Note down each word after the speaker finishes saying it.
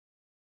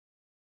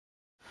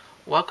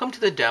Welcome to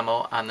the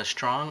demo on the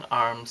Strong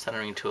Arm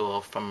Centering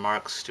Tool from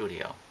Marc's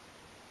studio.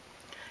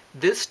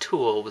 This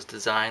tool was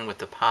designed with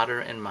the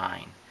potter in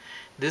mind.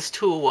 This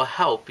tool will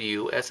help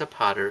you as a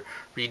potter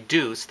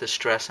reduce the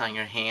stress on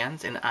your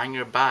hands and on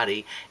your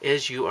body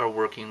as you are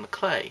working with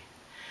clay.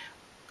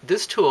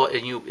 This tool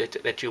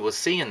that you will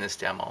see in this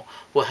demo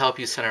will help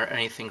you center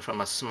anything from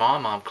a small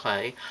amount of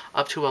clay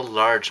up to a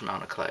large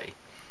amount of clay.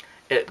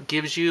 It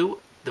gives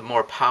you the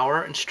more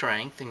power and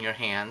strength in your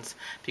hands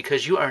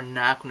because you are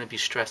not going to be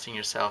stressing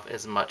yourself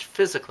as much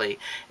physically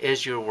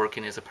as you're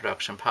working as a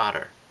production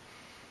potter.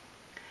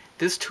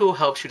 This tool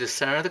helps you to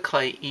center the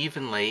clay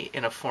evenly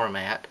in a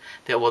format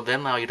that will then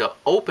allow you to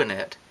open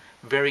it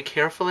very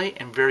carefully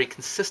and very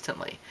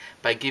consistently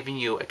by giving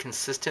you a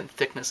consistent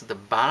thickness at the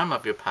bottom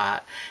of your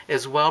pot,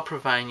 as well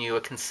providing you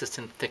a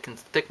consistent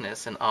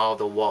thickness in all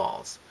the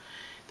walls.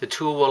 The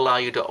tool will allow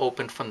you to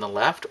open from the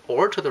left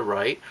or to the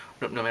right,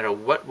 no matter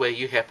what way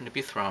you happen to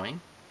be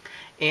throwing,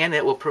 and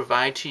it will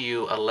provide to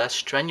you a less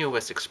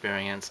strenuous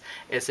experience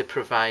as it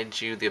provides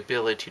you the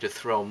ability to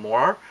throw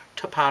more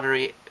to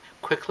pottery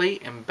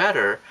quickly and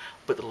better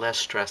with less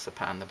stress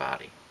upon the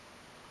body.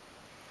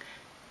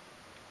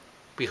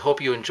 We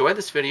hope you enjoy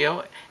this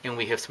video, and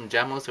we have some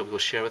demos that we will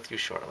share with you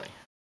shortly.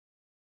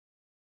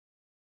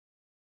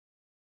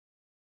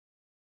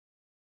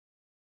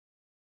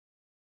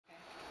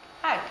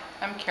 Hi,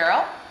 I'm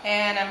Carol,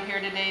 and I'm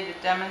here today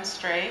to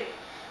demonstrate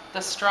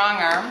the Strong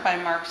Arm by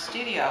Marc's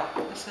Studio.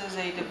 This is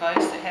a device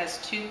that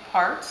has two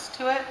parts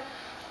to it.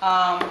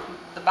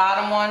 The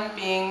bottom one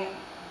being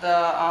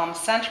the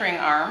centering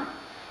arm,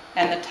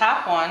 and the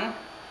top one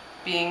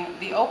being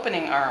the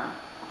opening arm.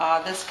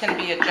 This can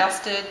be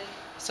adjusted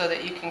so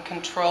that you can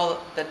control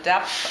the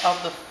depth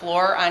of the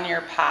floor on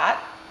your pot,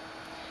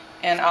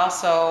 and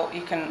also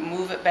you can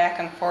move it back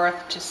and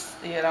forth to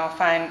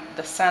find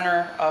the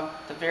center of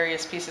the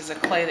various pieces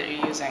of clay that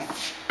you're using.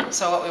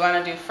 So what we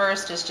want to do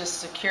first is just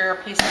secure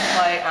a piece of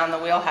clay on the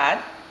wheel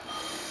head,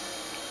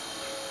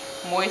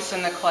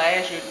 moisten the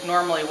clay as you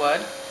normally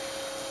would,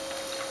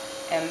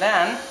 and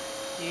then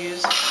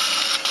use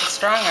the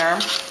strong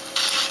arm to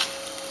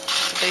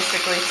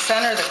basically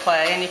center the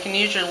clay, and you can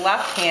use your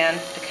left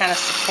hand to kind of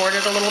support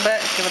it a little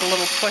bit, give it a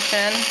little push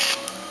in.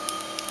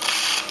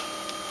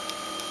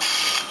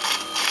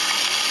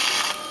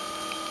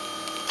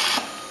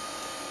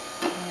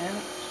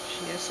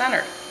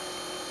 Centered.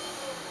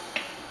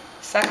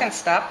 Second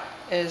step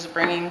is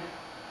bringing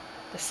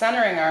the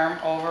centering arm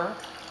over,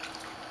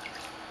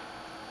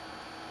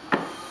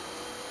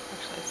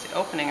 actually it's the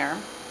opening arm.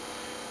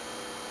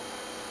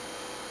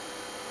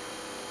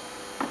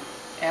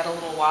 Add a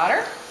little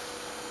water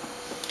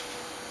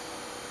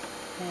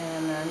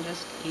and then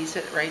just ease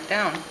it right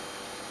down.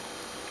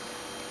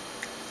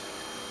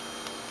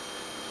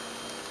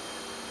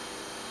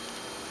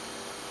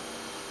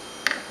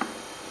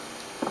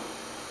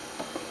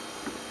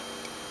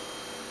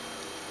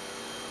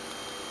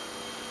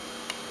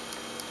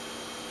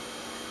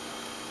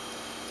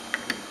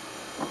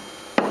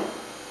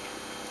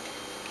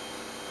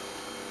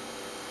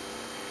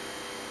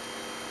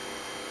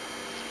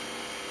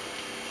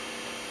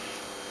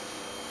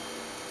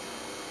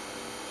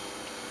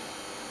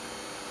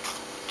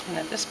 And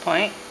at this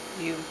point,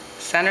 you've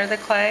centered the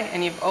clay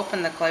and you've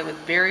opened the clay with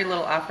very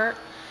little effort.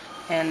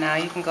 And now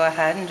you can go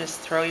ahead and just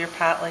throw your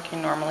pot like you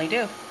normally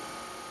do.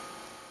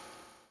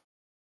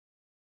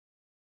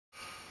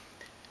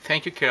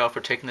 Thank you, Carol,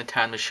 for taking the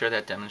time to share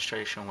that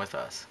demonstration with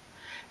us.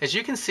 As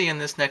you can see in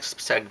this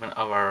next segment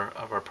of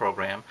our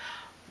program,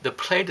 the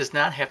clay does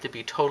not have to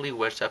be totally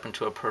wedged up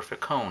into a perfect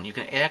cone. You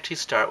can actually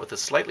start with a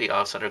slightly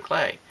off-centered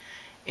clay,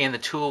 and the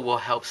tool will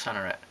help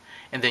center it.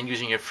 And then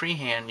using your free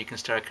hand, you can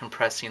start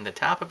compressing the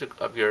top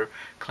of your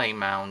clay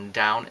mound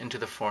down into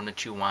the form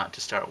that you want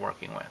to start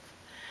working with.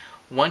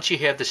 Once you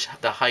have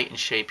the height and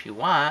shape you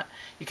want,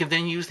 you can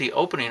then use the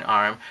opening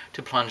arm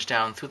to plunge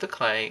down through the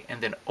clay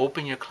and then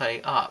open your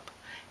clay up.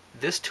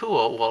 This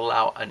tool will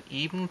allow an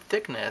even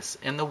thickness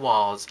in the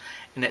walls,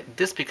 and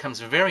this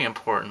becomes very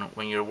important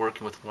when you're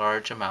working with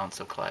large amounts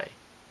of clay.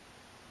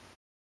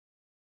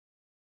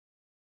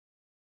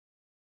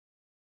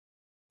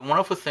 The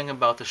wonderful thing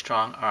about the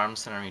Strong Arm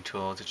Centering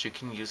Tool is that you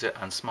can use it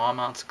on small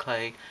amounts of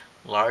clay,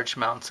 large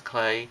amounts of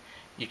clay.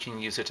 You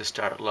can use it to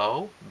start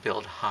low,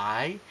 build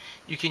high.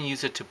 You can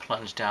use it to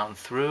plunge down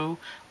through,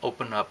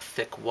 open up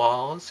thick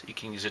walls. You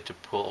can use it to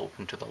pull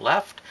open to the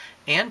left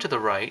and to the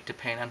right,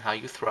 depending on how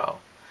you throw.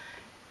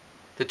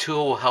 The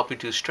tool will help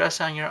reduce stress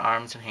on your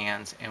arms and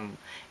hands and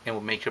will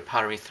make your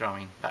pottery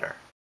throwing better.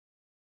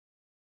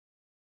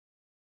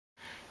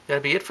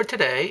 That'll be it for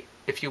today.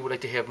 If you would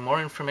like to have more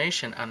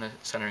information on the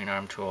centering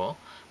arm tool,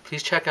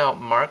 please check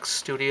out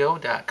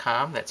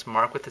marcstudio.com, that's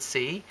Marc with a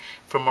C,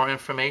 for more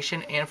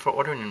information and for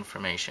ordering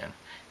information.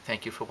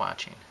 Thank you for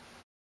watching.